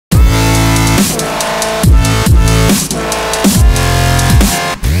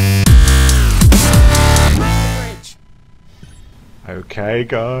Okay,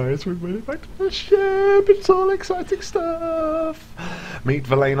 guys, we made it back to the ship. It's all exciting stuff. Meet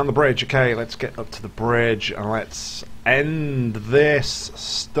Verlaine on the bridge. Okay, let's get up to the bridge and let's end this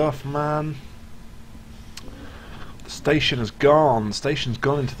stuff, man. The station is gone. The station's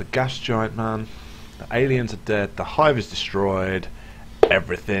gone into the gas giant, man. The aliens are dead. The hive is destroyed.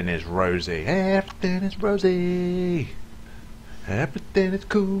 Everything is rosy. Everything is rosy. Everything is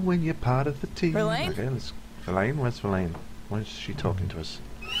cool when you're part of the team. Verlaine? Okay, let's. Verlaine? Where's Verlaine? Why is she talking to us?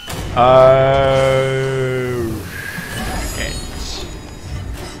 Oh shit.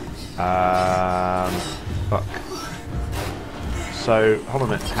 Fuck. So, hold on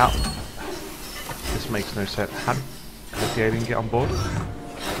a minute. How? This makes no sense. How did the alien get on board? What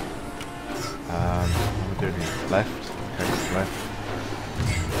am I doing here? Left. Okay, left.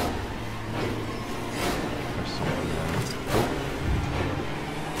 There's something there. Oh.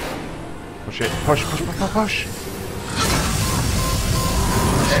 Push it. Push, push, push, push, push.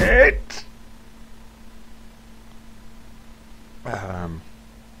 It.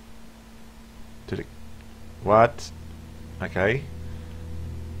 Did it? What? Okay.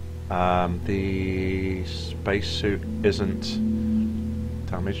 The spacesuit isn't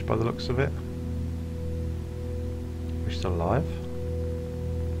damaged by the looks of it. We're still alive.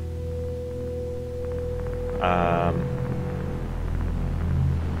 Are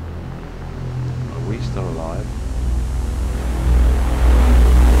we still alive?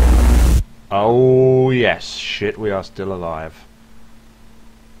 Oh yes, shit, we are still alive.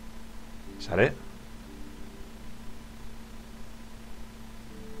 Is that it?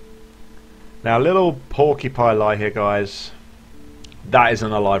 Now, little porcupine lie here, guys. That isn't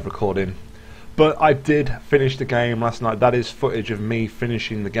a live recording. But I did finish the game last night. That is footage of me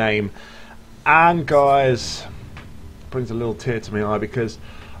finishing the game. And guys, brings a little tear to my eye because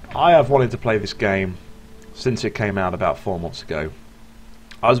I have wanted to play this game since it came out about 4 months ago.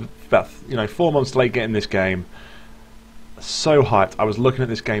 I was about 4 months late getting this game. So hyped. I was looking at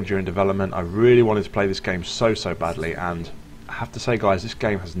this game during development. I really wanted to play this game so badly, and I have to say, guys, this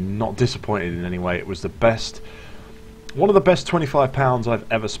game has not disappointed in any way. It was the best, one of the best £25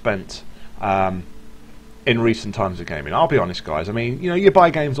 I've ever spent in recent times of gaming. I'll be honest, guys. I mean, you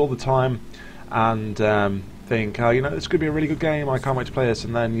buy games all the time and think, this could be a really good game. I can't wait to play this,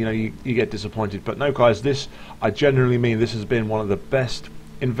 and then you get disappointed. But no, guys, this, I genuinely mean, this has been one of the best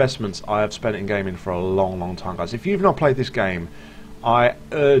investments I have spent in gaming for a long time, guys. If you've not played this game, I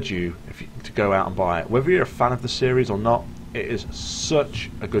urge you to go out and buy it. Whether you're a fan of the series or not, it is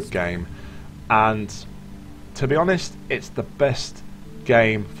such a good game, and to be honest, it's the best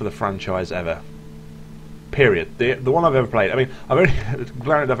game for the franchise ever. Period. The one I've ever played. I mean,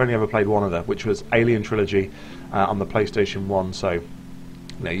 granted, I've only ever played one of them, which was Alien Trilogy on the PlayStation 1. So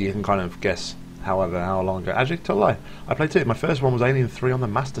you can kind of guess. However, how long ago? Actually, tell a lie. I played two. My first one was Alien 3 on the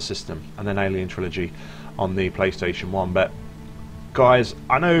Master System, and then Alien Trilogy on the PlayStation 1. But guys,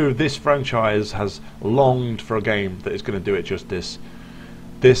 I know this franchise has longed for a game that is going to do it justice.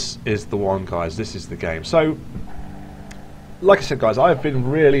 This is the one, guys. This is the game. So, like I said, guys, I've been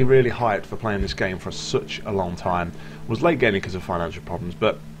really hyped for playing this game for such a long time. Was late getting it because of financial problems,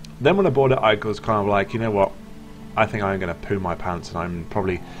 but then when I bought it, I was kind of like, you know what? I think I'm going to poo my pants, and I'm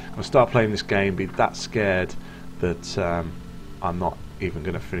probably going to start playing this game, be that scared that I'm not even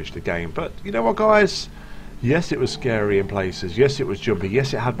going to finish the game. But you know what, guys? Yes, it was scary in places. Yes, it was jumpy.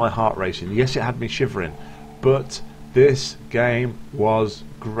 Yes, it had my heart racing. Yes, it had me shivering. But this game was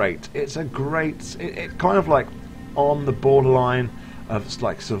great. It's a great... It kind of like on the borderline of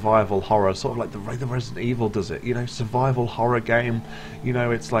like survival horror, sort of like the way the Resident Evil does it. Survival horror game.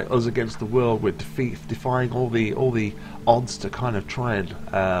 It's like us against the world. We're defying all the odds to kind of try and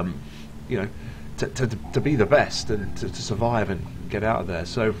to be the best and to survive and get out of there.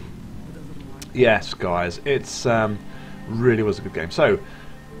 So yes, guys, it's really was a good game. So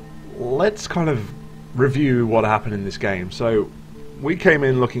let's kind of review what happened in this game. So we came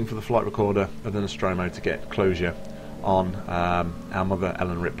in looking for the flight recorder of the Nostromo to get closure on our mother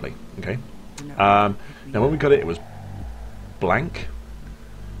Ellen Ripley. Okay. Now when we got it, it was blank,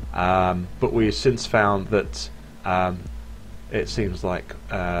 but we since found that it seems like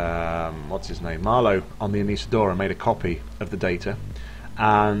what's his name, Marlowe on the Anesidora made a copy of the data,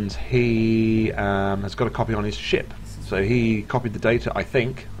 and he has got a copy on his ship. So he copied the data, I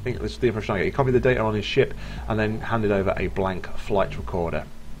think this is the impression I get. He copied the data on his ship and then handed over a blank flight recorder.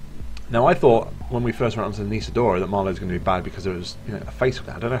 Now, I thought when we first went onto the Anesidora that Marlowe's going to be bad because there was a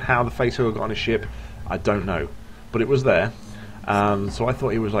facehugger. I don't know how the facehugger got on his ship. I don't know, but it was there. So I thought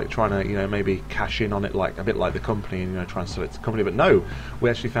he was like trying to maybe cash in on it, like a bit like the company, and try and sell it to the company. But no, we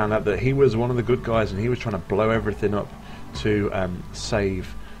actually found out that he was one of the good guys and he was trying to blow everything up to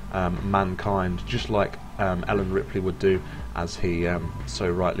save mankind, just like Ellen Ripley would do, as he so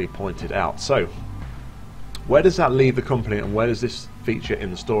rightly pointed out. So where does that leave the company, and where does this feature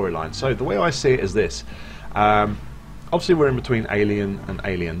in the storyline? So the way I see it is this. Obviously we're in between Alien and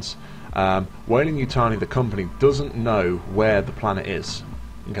Aliens. Weyland-Yutani, the company, doesn't know where the planet is.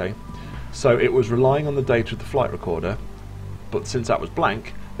 Okay, so it was relying on the data of the flight recorder, but since that was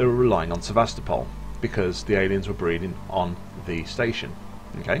blank, they were relying on Sevastopol, because the aliens were breeding on the station.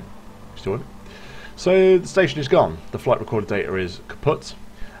 Okay, still with me? So the station is gone, the flight recorder data is kaput,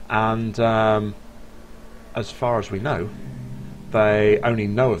 and as far as we know, they only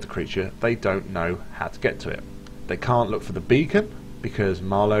know of the creature, they don't know how to get to it. They can't look for the beacon, because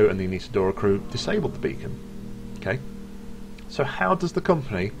Marlowe and the Anisadora crew disabled the beacon. Okay, so how does the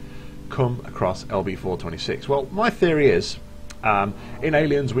company come across LB-426? Well, my theory is, in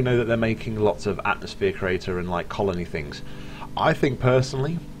Aliens we know that they're making lots of atmosphere creator and like colony things. I think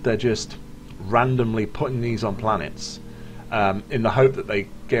personally they're just randomly putting these on planets in the hope that they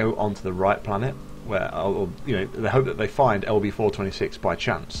go onto the right planet, where, or, you know, they hope that they find LB-426 by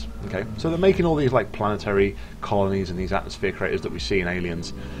chance. Okay, so they're making all these like planetary colonies and these atmosphere craters that we see in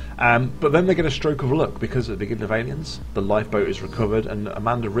Aliens, but then they get a stroke of luck, because at the beginning of Aliens the lifeboat is recovered, and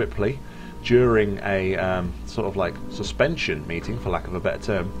Amanda Ripley, during a sort of like suspension meeting, for lack of a better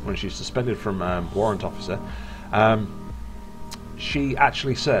term, when she's suspended from warrant officer, she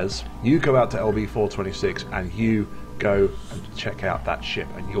actually says, you go out to LB-426 and you go and check out that ship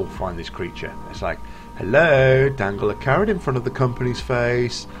and you'll find this creature. It's like, hello, dangle a carrot in front of the company's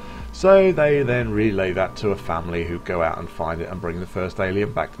face. So they then relay that to a family who go out and find it and bring the first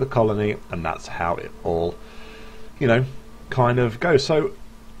alien back to the colony, and that's how it all, you know, kind of goes. So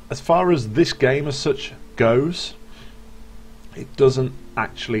as far as this game as such goes, it doesn't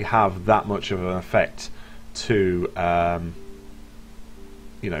actually have that much of an effect to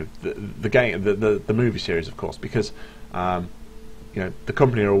you know, the game, the movie series, of course, because you know, the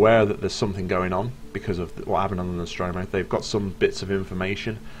company are aware that there's something going on because of what happened on the Nostromo. They've got some bits of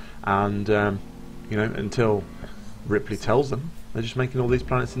information, and you know, until Ripley tells them, they're just making all these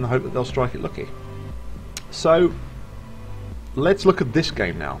planets in the hope that they'll strike it lucky. So let's look at this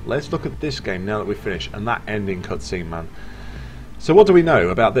game now. Let's look at this game now that we've finished, and that ending cutscene, man. So what do we know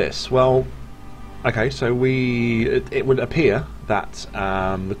about this? Well, okay, so it would appear that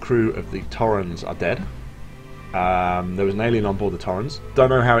the crew of the Torrens are dead. There was an alien on board the Torrens. Don't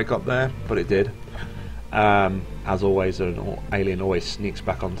know how it got there, but it did. As always, an alien always sneaks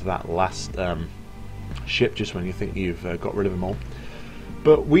back onto that last ship just when you think you've got rid of them all.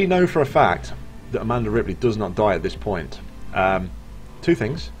 But we know for a fact that Amanda Ripley does not die at this point. Two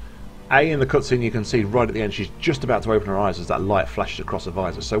things. A, in the cutscene you can see right at the end she's just about to open her eyes as that light flashes across her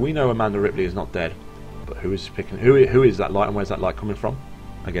visor. So we know Amanda Ripley is not dead. But who is that light, and where's that light coming from?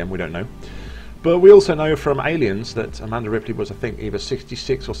 Again, we don't know. But we also know from Aliens that Amanda Ripley was, I think, either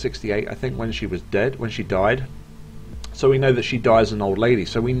 66 or 68, I think, when she was dead, when she died. So we know that she dies as an old lady.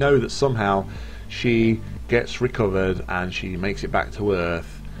 So we know that somehow she gets recovered and she makes it back to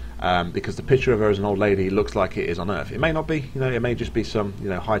Earth. Because the picture of her as an old lady looks like it is on Earth. It may not be, you know, it may just be some, you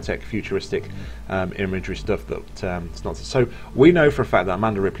know, high-tech, futuristic imagery stuff that it's not. So we know for a fact that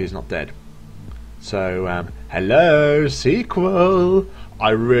Amanda Ripley is not dead. So hello, sequel. I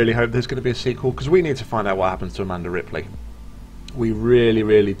really hope there's going to be a sequel, because we need to find out what happens to Amanda Ripley. We really,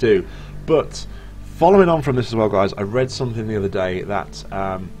 really do. But following on from this as well, guys, I read something the other day that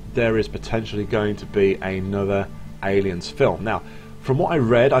there is potentially going to be another Aliens film. Now, from what I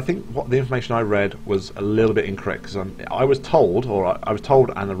read, I think what the information I read was a little bit incorrect, because I was told, or I was told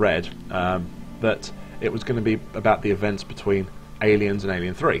and I read, that it was going to be about the events between Aliens and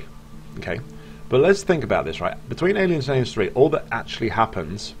Alien 3. Okay, but let's think about this, right? Between Aliens and Aliens 3, all that actually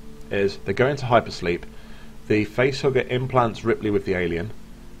happens is they go into hypersleep, the facehugger implants Ripley with the alien,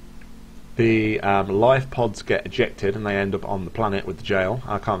 the life pods get ejected and they end up on the planet with the jail.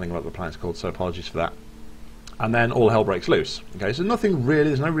 I can't think of what the planet's called, so apologies for that. And then all hell breaks loose. Okay, so nothing really,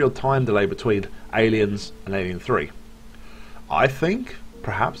 there's no real time delay between Aliens and Alien 3. I think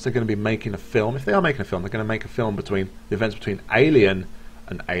perhaps they're going to be making a film. If they are making a film, they're going to make a film between the events between Alien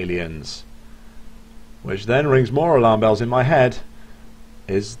and Aliens. Which then rings more alarm bells in my head.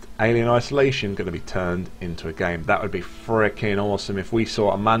 Is Alien Isolation going to be turned into a game? That would be freaking awesome if we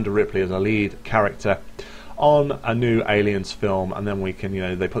saw Amanda Ripley as a lead character on a new Aliens film, and then we can, you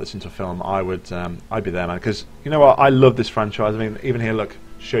know, they put this into a film. I'd be there, man, because you know what, I love this franchise. I mean, even here, look,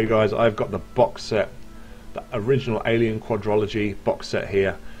 show you guys, I've got the box set, the original Alien Quadrology box set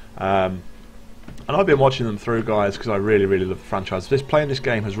here, and I've been watching them through, guys, because I really, really love the franchise. Playing this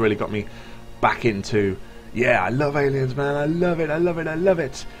game has really got me back into, Yeah, I love Aliens, man. I love it. I love it. I love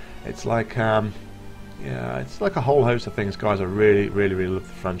it. It's like, yeah, it's like a whole host of things, guys. I really, really, really love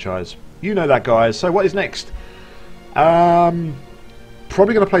the franchise. You know that, guys. So what is next?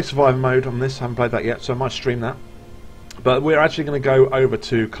 Probably going to play Survivor mode on this. I haven't played that yet, so I might stream that. But we're actually going to go over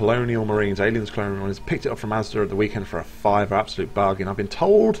to Colonial Marines, Aliens Colonial Marines. Picked it up from Asda at the weekend for a £5, absolute bargain. I've been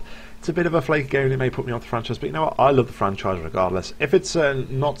told it's a bit of a flaky game and it may put me off the franchise, but you know what? I love the franchise regardless. If it's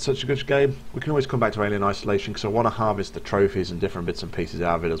not such a good game, we can always come back to Alien Isolation because I want to harvest the trophies and different bits and pieces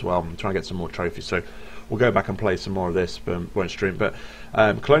out of it as well. I'm trying to get some more trophies, so we'll go back and play some more of this, but won't stream. But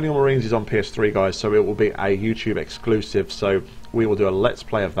Colonial Marines is on PS3, guys, so it will be a YouTube exclusive, so we will do a Let's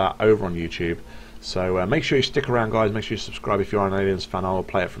Play of that over on YouTube. So make sure you stick around, guys. Make sure you subscribe if you are an Aliens fan. I will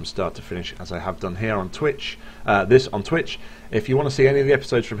play it from start to finish, as I have done here on Twitch. This on Twitch. If you want to see any of the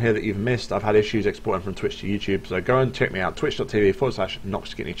episodes from here that you've missed, I've had issues exporting from Twitch to YouTube. So go and check me out,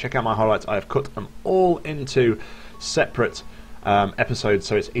 twitch.tv/NoxSkinny. Check out my highlights. I have cut them all into separate episodes,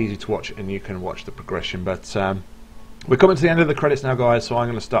 so it's easy to watch and you can watch the progression. But we're coming to the end of the credits now, guys, so I'm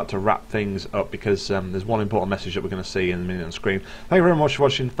going to start to wrap things up because there's one important message that we're going to see in a minute on screen. Thank you very much for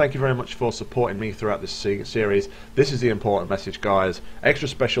watching. Thank you very much for supporting me throughout this series. This is the important message, guys. Extra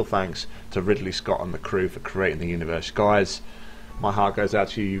special thanks to Ridley Scott and the crew for creating the universe. Guys, my heart goes out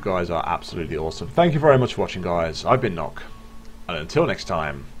to you. You guys are absolutely awesome. Thank you very much for watching, guys. I've been Nock, and until next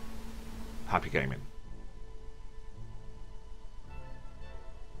time, happy gaming.